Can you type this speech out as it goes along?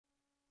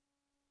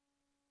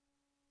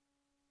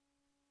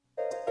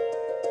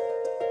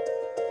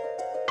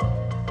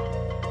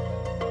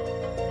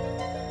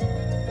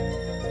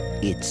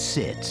It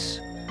sits,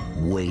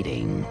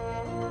 waiting.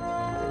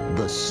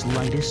 The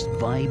slightest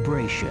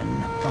vibration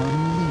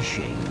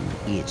unleashing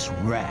its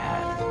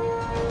wrath.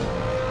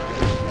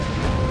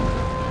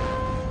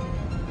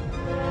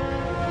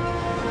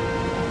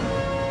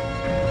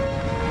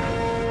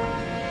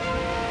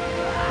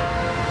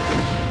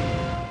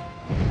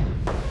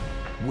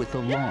 With the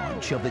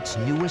launch of its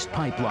newest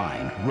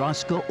pipeline,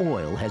 Roscoe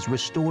Oil has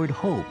restored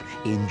hope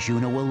in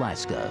Juneau,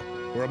 Alaska.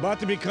 We're about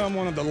to become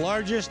one of the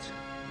largest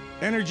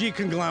energy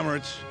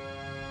conglomerates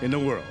in the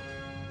world.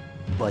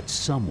 But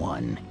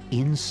someone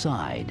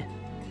inside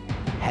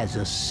has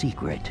a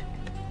secret.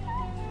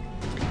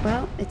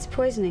 Well, it's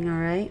poisoning, all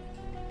right.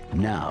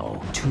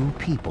 Now, two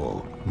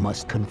people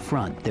must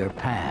confront their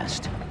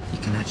past. You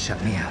cannot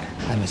shut me out.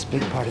 I'm as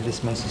big part of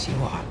this mess as you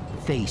are.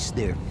 Face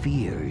their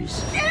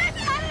fears.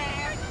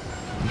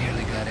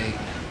 Nearly got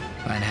eaten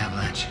by an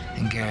avalanche.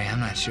 And Gary, I'm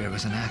not sure it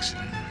was an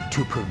accident.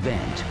 To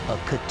prevent a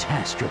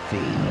catastrophe.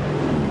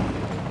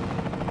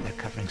 They're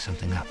covering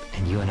something up,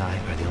 and you and I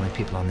are the only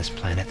people on this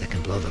planet that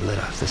can blow the lid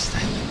off this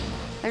thing.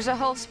 There's a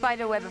whole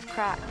spider web of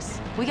cracks.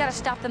 We gotta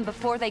stop them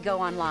before they go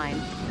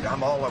online.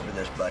 I'm all over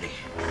this, buddy.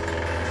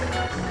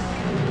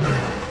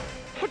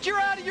 But you're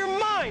out of your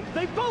mind!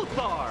 They both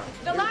are!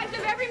 The lives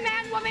of every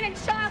man, woman, and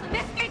child in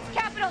this state's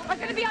capital are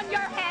gonna be on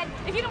your head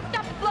if you don't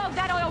stop the flow of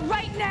that oil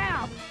right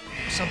now!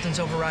 Something's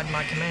overriding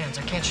my commands.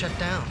 I can't shut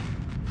down.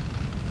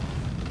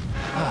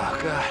 Oh,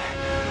 God.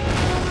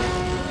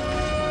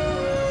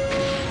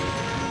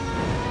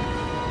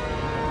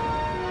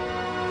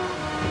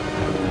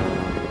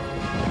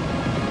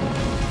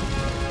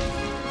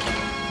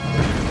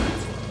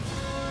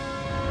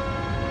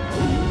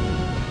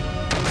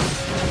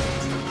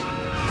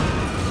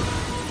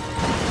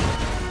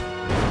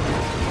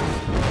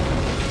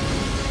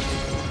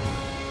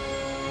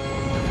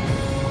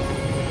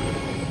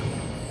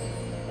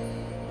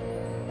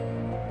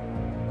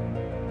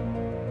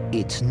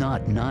 It's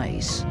not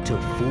nice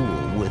to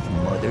fool with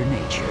Mother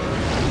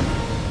Nature.